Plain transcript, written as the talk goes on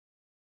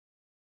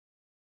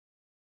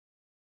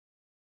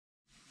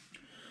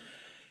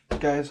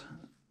Guys,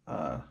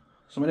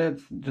 so my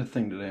dad did a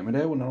thing today. My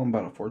dad went out and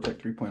bought a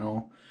Fortec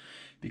 3.0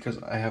 because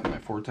I have my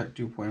Fortec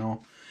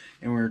 2.0,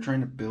 and we were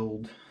trying to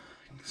build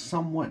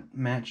somewhat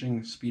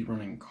matching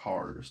speedrunning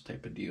cars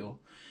type of deal.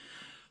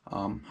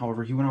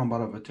 However, he went out and bought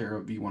a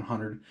Vatera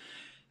V100,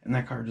 and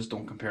that car just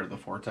don't compare to the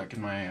Fortec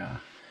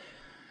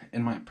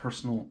in my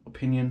personal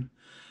opinion.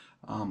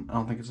 I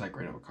don't think it's that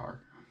great of a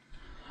car.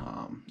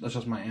 That's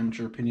just my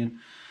amateur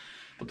opinion.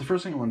 But the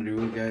first thing I want to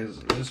do,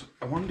 guys, is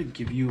I wanted to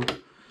give you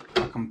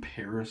a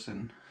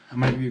comparison. I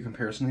might give you a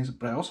comparison of these,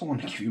 but I also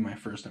want to give you my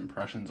first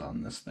impressions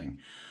on this thing.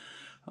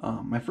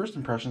 My first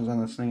impressions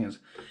on this thing is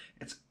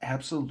it's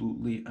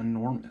absolutely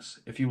enormous.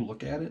 If you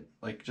look at it,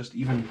 like just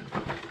even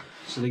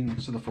sitting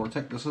next to the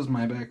Fortec, this is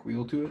my back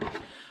wheel to it.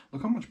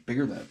 Look how much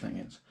bigger that thing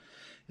is.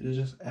 It is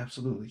just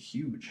absolutely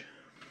huge.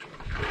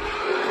 So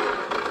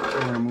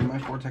we're going to move my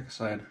Fortec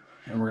aside,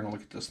 and we're going to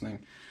look at this thing.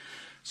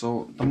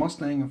 So the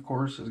Mustang, of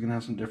course, is going to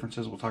have some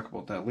differences. We'll talk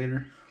about that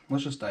later.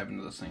 Let's just dive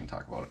into this thing and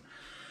talk about it.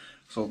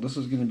 So this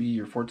is going to be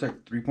your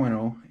Fortec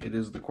 3.0. It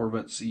is the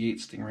Corvette C8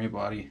 Stingray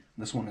body.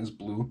 This one is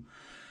blue.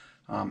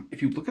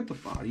 If you look at the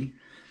body,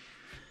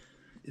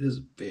 it is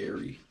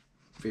very,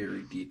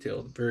 very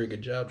detailed. Very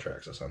good job,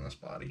 Traxxas, on this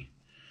body.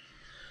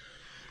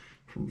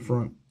 From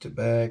front to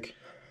back,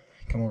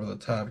 come over the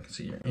top, you can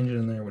see your engine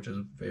in there, which is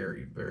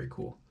very, very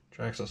cool.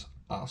 Traxxas,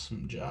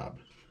 awesome job.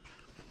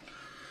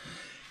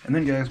 And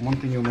then, guys, one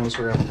thing you'll notice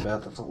right off the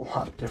bat that's a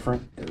lot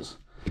different is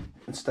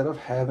instead of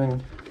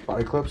having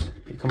body clips,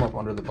 you come up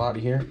under the body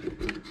here,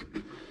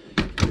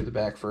 you do the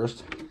back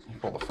first, you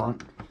pull the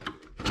front,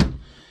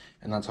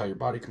 and that's how your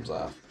body comes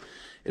off.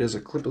 It is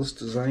a clipless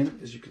design,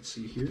 as you can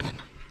see here.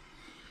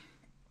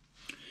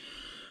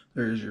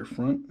 There's your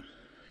front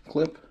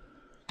clip,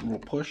 little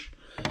push,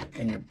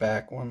 and your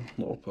back one,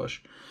 little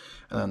push.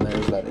 And then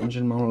there's that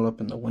engine mounted up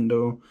in the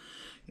window.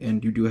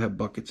 And you do have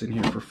buckets in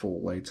here for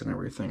full lights and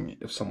everything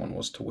if someone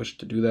was to wish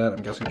to do that.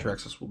 I'm guessing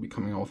Traxxas will be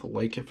coming out with a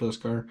light kit for this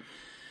car.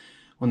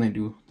 When they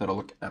do, that'll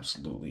look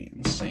absolutely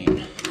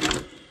insane.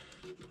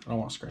 I don't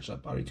want to scratch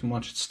that body too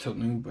much. It's still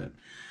new, but...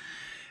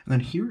 And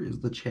then here is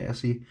the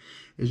chassis.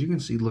 As you can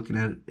see, looking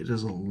at it, it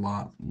is a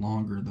lot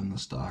longer than the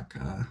stock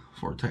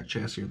Fortec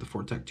chassis, or the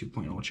Fortec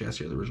 2.0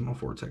 chassis, or the original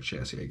Fortec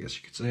chassis, I guess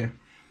you could say.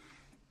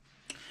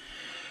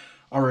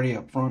 Already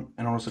up front,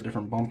 I noticed a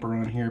different bumper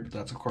on here, but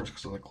that's of course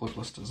because of the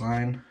clipless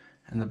design.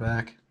 In the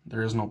back,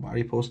 there is no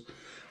body post,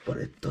 but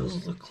it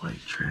does look like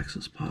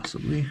Traxxas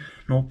possibly.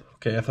 Nope.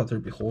 Okay, I thought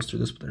there'd be holes through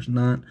this, but there's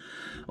not.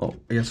 Oh,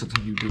 I guess it's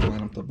you do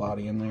line up the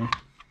body in there.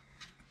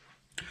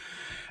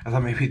 I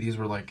thought maybe these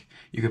were like,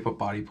 you could put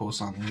body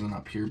posts on these and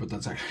up here, but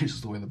that's actually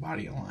just the way the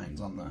body aligns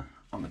on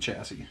the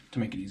chassis to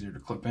make it easier to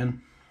clip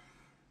in.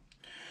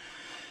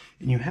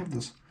 And you have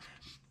this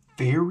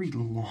very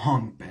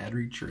long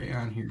battery tray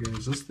on here,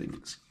 guys. This thing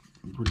is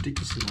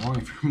ridiculously long.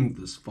 If you remove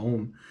this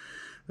foam,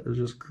 that is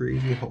just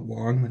crazy how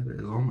long that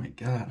is. Oh my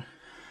god.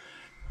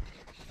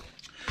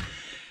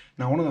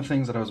 Now, one of the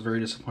things that I was very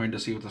disappointed to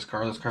see with this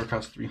car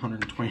cost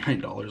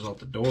 $329 out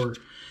the door.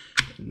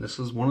 And this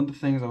is one of the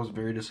things I was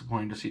very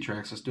disappointed to see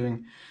Traxxas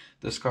doing.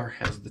 This car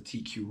has the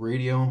TQ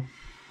radio.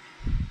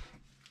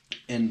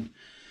 And in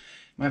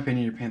my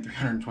opinion, you're paying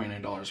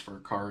 $329 for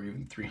a car,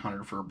 even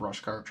 $300 for a brush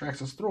car.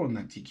 Traxxas, throw in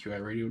that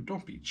TQI radio.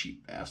 Don't be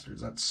cheap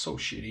bastards. That's so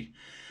shitty.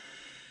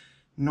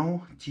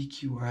 No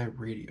TQI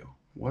radio.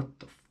 What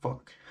the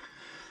fuck?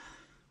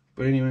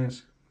 But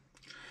anyways,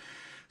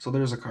 so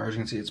there's a car. As you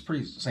can see, it's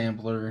pretty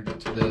similar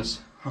to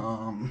this.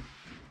 I'm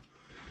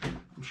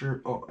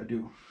sure. Oh, I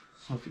do.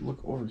 So if you look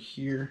over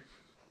here,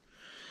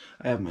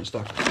 I have my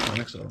stock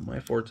electronics out of my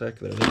Fortec.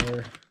 They're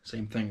there.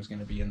 Same thing is going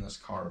to be in this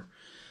car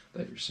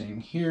that you're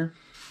seeing here.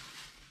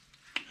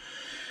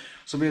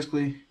 So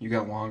basically, you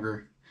got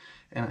longer,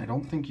 and I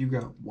don't think you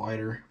got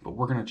wider, but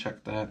we're going to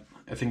check that.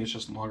 I think it's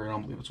just longer. I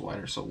don't believe it's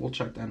wider, so we'll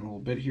check that in a little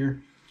bit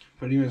here.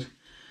 But anyways,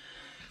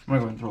 I'm going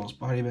to go ahead and throw this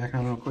body back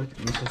on real quick,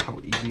 and this is how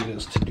easy it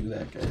is to do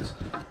that, guys.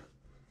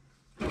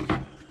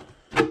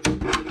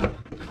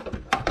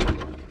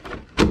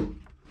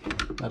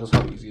 That is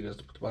how easy it is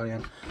to put the body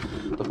on.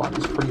 The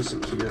body's pretty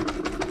secure.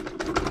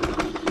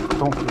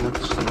 Don't feel like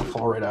it's just going to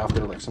fall right off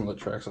there like some of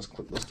the Traxxas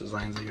clipless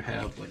designs that you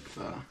have, like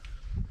the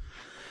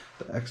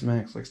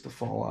X-Max likes to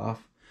fall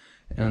off,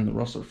 and the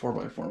Rustler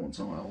 4x4 once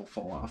in a while will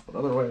fall off, but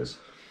otherwise,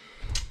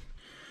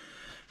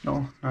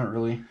 no, not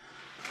really.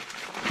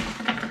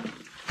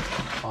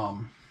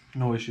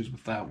 No issues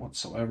with that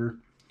whatsoever.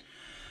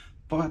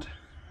 But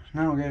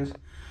now, guys,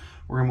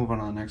 we're gonna move on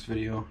to the next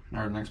video,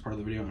 or the next part of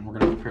the video, and we're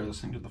gonna compare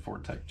this thing to the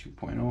Fortec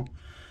 2.0.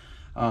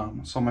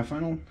 So my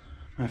final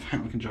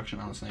conjunction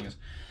on this thing is,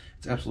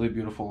 it's absolutely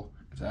beautiful.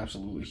 It's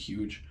absolutely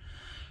huge.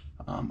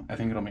 I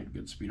think it'll make a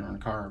good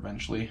speedrun car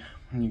eventually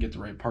when you get the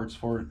right parts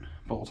for it,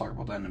 but we'll talk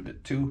about that in a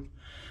bit too.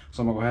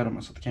 So I'm gonna go ahead, I'm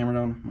gonna set the camera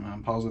down, I'm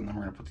gonna pause it, and then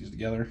we're gonna put these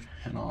together,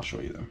 and I'll show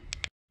you them.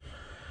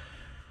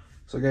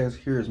 So guys,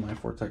 here is my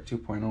Fortec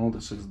 2.0.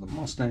 This is the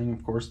Mustang,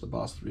 of course, the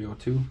Boss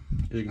 302.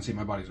 As you can see,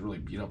 my body's really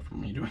beat up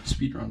from me doing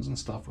speedruns and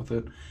stuff with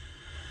it.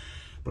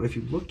 But if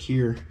you look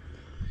here,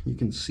 you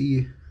can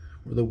see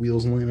where the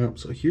wheels line up.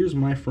 So here's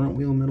my front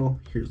wheel middle,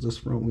 here's this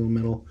front wheel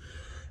middle,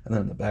 and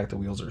then in the back the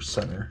wheels are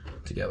center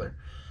together.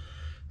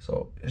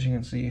 So as you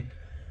can see,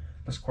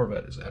 this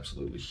Corvette is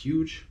absolutely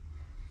huge.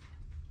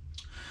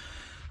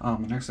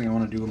 The next thing I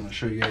want to do, I'm going to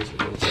show you guys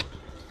is,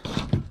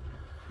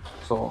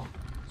 so let's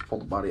pull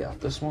the body off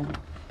this one.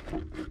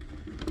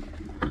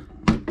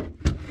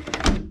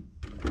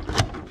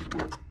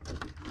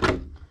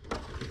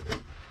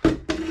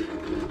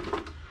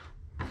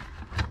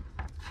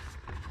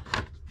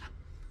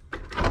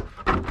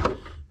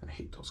 I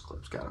hate those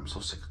clips. God, I'm so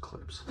sick of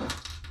clips.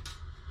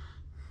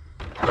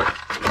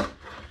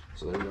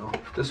 So there you go.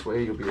 This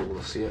way you'll be able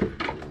to see it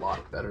a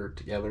lot better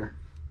together.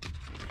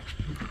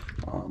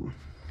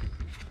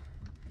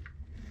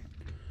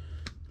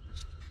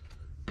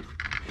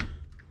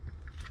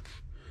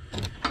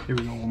 Here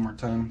we go one more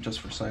time,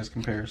 just for size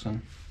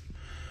comparison.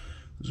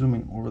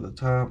 Zooming over the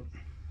top,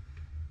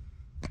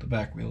 the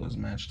back wheel is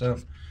matched up.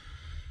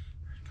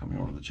 Coming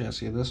over the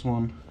chassis of this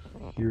one,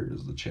 here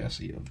is the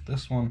chassis of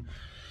this one.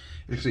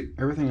 You can see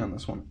everything on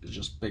this one is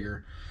just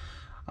bigger.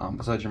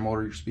 Besides your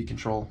motor, your speed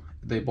control,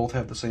 they both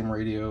have the same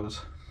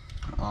radios.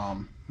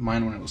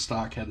 Mine, when it was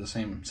stock, had the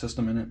same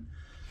system in it.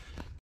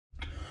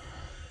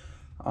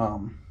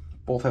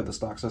 Both have the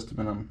stock system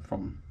in them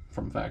from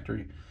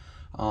factory.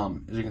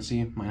 As you can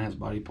see, mine has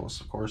body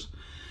posts, of course.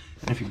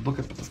 And if you look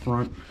at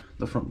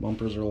the front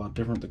bumpers are a lot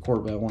different. The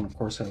Corvette one, of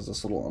course, has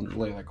this little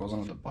underlay that goes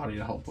under the body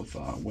to help with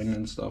wind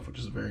and stuff, which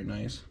is very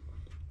nice.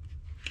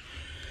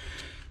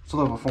 So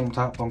they'll have a foam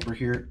top bumper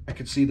here. I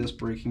could see this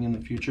breaking in the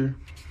future.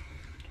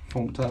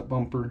 Foam top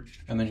bumper,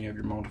 and then you have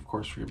your mount, of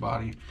course, for your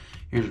body.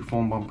 Here's your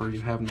foam bumper. You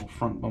have no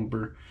front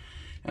bumper,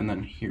 and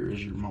then here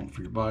is your mount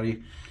for your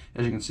body.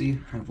 As you can see,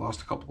 I've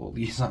lost a couple of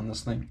these on this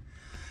thing.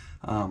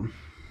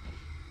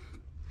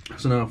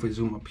 So now if we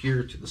zoom up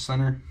here to the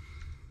center,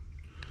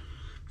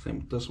 same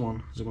with this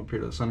one, zoom up here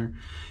to the center,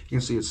 you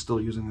can see it's still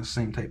using the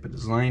same type of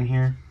design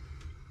here.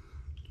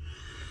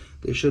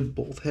 They should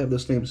both have the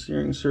same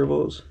steering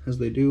servos as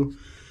they do.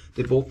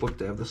 They both look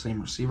to have the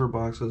same receiver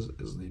boxes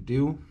as they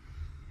do.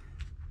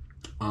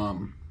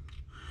 Now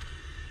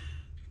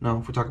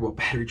if we talk about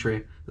battery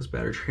tray, this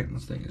battery tray on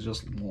this thing is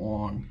just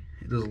long.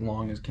 It is as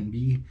long as can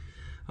be.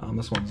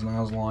 This one's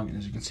not as long, and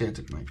as you can see, I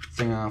took my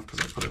thing off because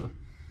I put a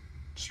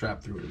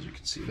strap through it, as you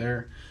can see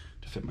there,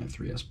 to fit my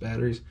 3S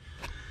batteries.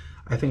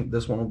 I think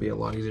this one will be a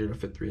lot easier to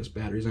fit 3S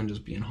batteries in,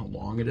 just being how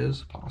long it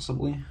is,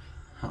 possibly.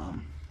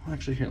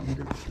 Actually, here, let me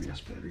grab the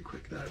 3S battery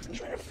quick that I've been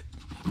trying to fit.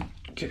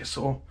 Okay,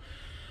 so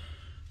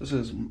this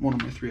is one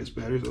of my 3S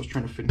batteries I was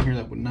trying to fit in here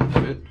that would not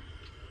fit.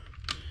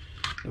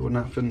 It would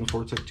not fit in the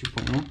Fortec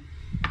 2.0.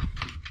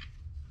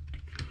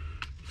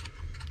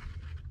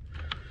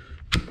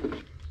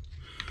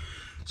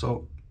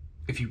 So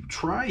if you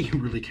try, you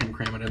really can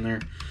cram it in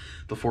there.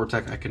 The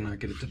Fortec, I could not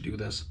get it to do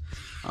this.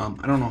 I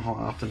don't know how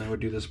often I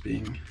would do this,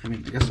 being, I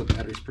mean, I guess the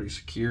battery's pretty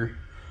secure.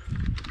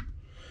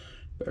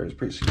 Battery's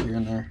pretty secure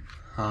in there.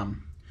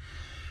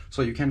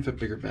 So you can fit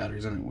bigger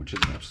batteries in it, which is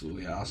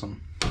absolutely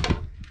awesome.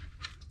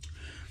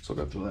 So I've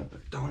got to throw that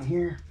back down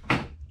here.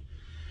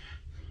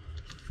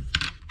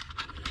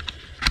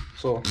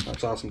 So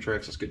that's awesome,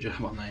 Traxxas. Good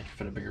job on that. You can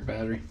fit a bigger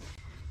battery.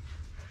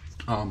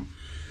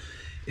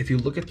 If you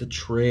look at the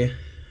tray,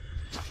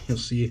 you'll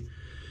see,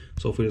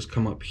 so if we just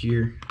come up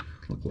here,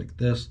 look like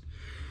this,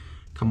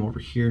 come over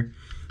here,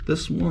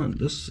 this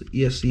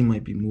ESC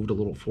might be moved a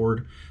little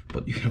forward,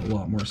 but you get a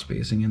lot more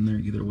spacing in there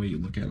either way you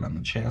look at it on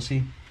the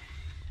chassis.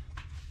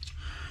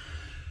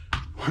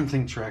 One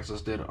thing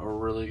Traxxas did a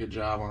really good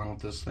job on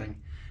with this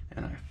thing,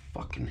 and I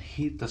fucking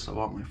hate this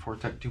about my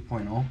Fortec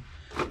 2.0,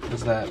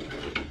 is that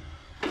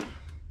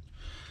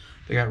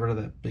they got rid of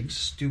that big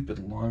stupid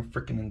long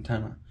freaking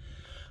antenna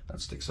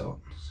that sticks out.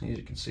 So as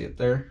you can see it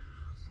there,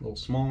 a little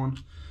small one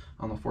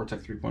on the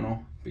Fortec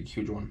 3.0, big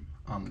huge one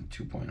on the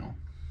 2.0.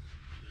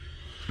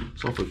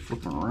 So if we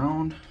flip them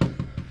around,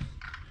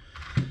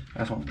 I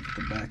just want to look at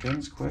the back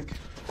ends quick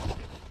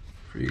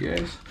for you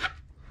guys.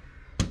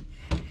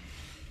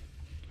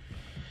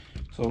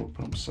 So we'll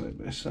put them side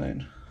by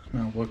side.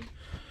 Now look,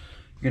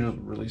 you can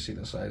just really see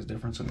the size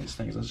difference in these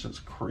things. It's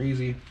just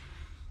crazy.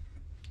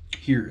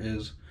 Here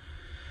is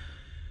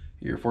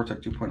your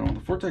Fortec 2.0. The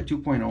Fortec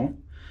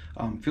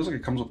 2.0 feels like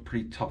it comes with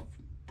pretty tough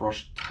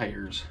brushed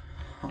tires.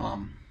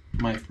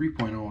 My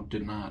 3.0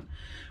 did not,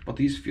 but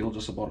these feel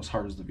just about as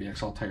hard as the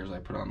VXL tires I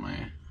put on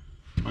my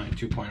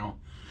 2.0,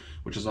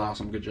 which is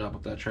awesome. Good job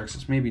with that,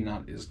 Traxxas. Maybe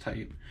not as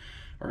tight,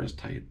 or as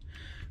tight,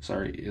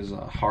 sorry, is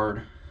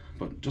hard,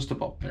 but just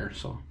about there.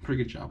 So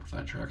pretty good job with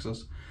that,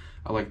 Traxxas.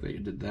 I like that you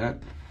did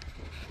that.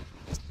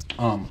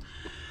 But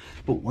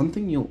one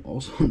thing you'll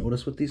also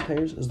notice with these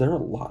tires is they're a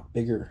lot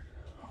bigger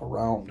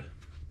around.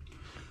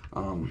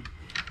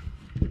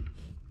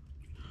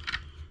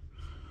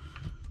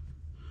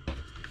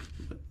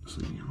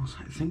 Something else,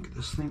 I think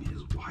this thing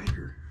is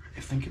wider. I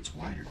think it's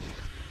wider.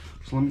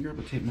 So let me grab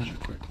a tape measure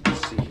quick.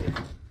 Let's see here.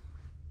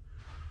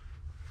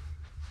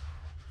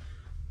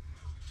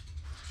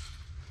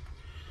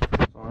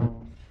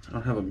 So I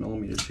don't have a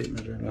millimeter tape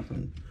measure or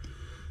nothing.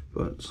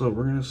 But so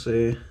we're gonna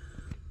say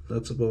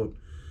that's about,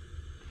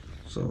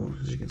 so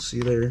as you can see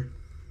there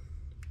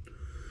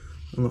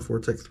on the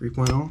Fortec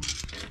 3.0.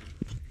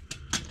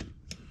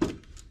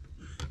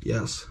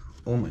 Yes,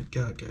 oh my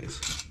god guys,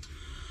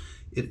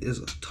 it is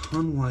a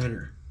ton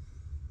wider.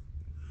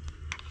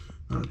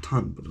 Not a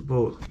ton, but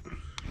about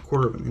a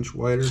quarter of an inch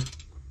wider.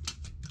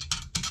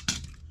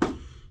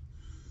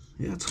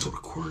 Yeah, it's about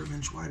a quarter of an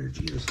inch wider,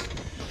 Jesus.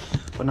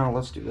 But now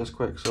let's do this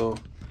quick. So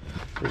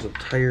there's a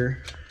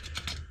tire.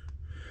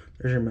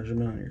 There's your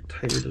measurement on your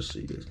tire, just so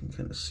you guys can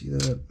kind of see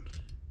that.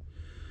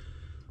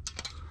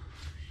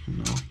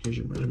 Now, here's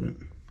your measurement.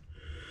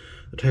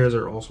 The tires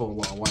are also a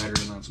lot wider,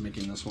 and that's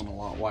making this one a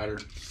lot wider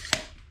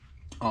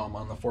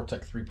on the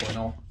Fortec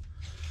 3.0.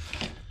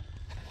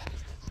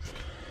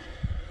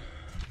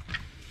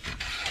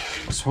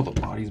 Let's throw the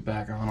bodies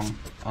back on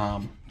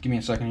them. Give me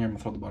a second here, I'm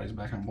gonna throw the bodies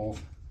back on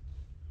both.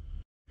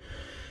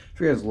 If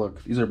you guys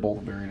look, these are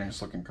both very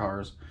nice looking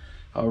cars.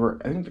 However,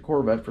 I think the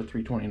Corvette for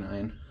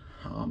 $329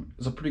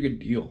 is a pretty good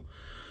deal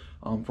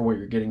for what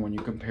you're getting when you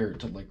compare it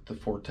to like the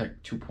Fortec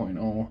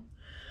 2.0.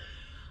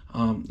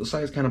 The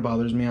size kind of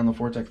bothers me on the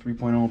Fortec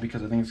 3.0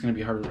 because I think it's going to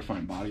be harder to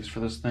find bodies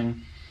for this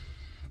thing.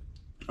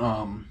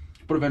 But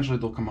eventually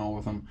they'll come out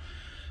with them.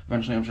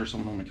 Eventually I'm sure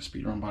someone will make a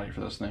speedrun body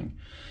for this thing.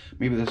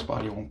 Maybe this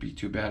body won't be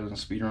too bad as a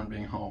speedrun,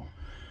 being how,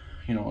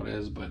 you know, it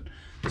is, but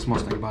this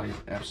Mustang body is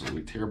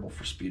absolutely terrible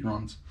for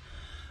speedruns.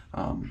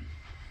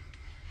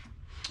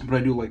 But I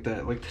do like that.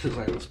 I like the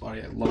design of this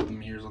body. I love the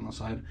mirrors on the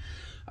side.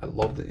 I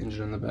love the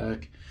engine in the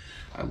back.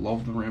 I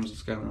love the rims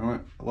it's got on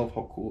it. I love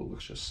how cool it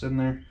looks just sitting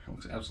there. It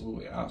looks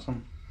absolutely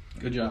awesome.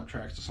 Good job,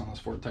 Traxxas, on this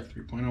Fortec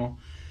 3.0.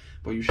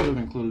 But you should have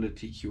included a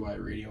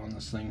TQI radio on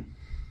this thing.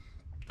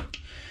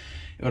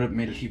 It would have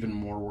made it even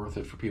more worth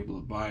it for people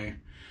to buy.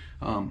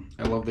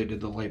 I love they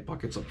did the light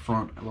buckets up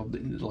front. I love they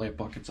did the light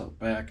buckets up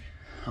back.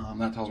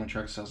 That tells me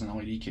Traxxas has an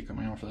LED kit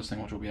coming out for this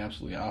thing, which will be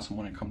absolutely awesome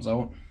when it comes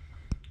out.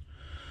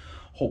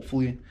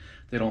 Hopefully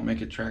they don't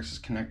make it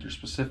Traxxas connector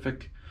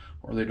specific,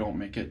 or they don't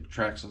make it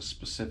Traxxas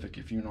specific,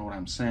 if you know what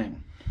I'm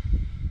saying.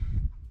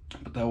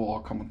 But that will all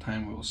come with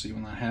time. We will see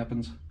when that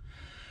happens.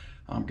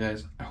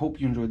 Guys, I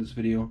hope you enjoyed this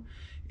video.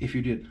 If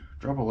you did,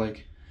 drop a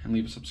like and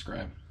leave a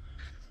subscribe.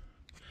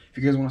 If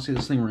you guys want to see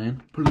this thing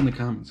ran, put it in the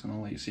comments and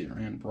I'll let you see it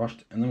ran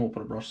brushed, and then we'll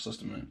put a brush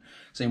system in it.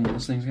 Same way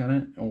this thing's got in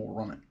it, and we'll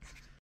run it.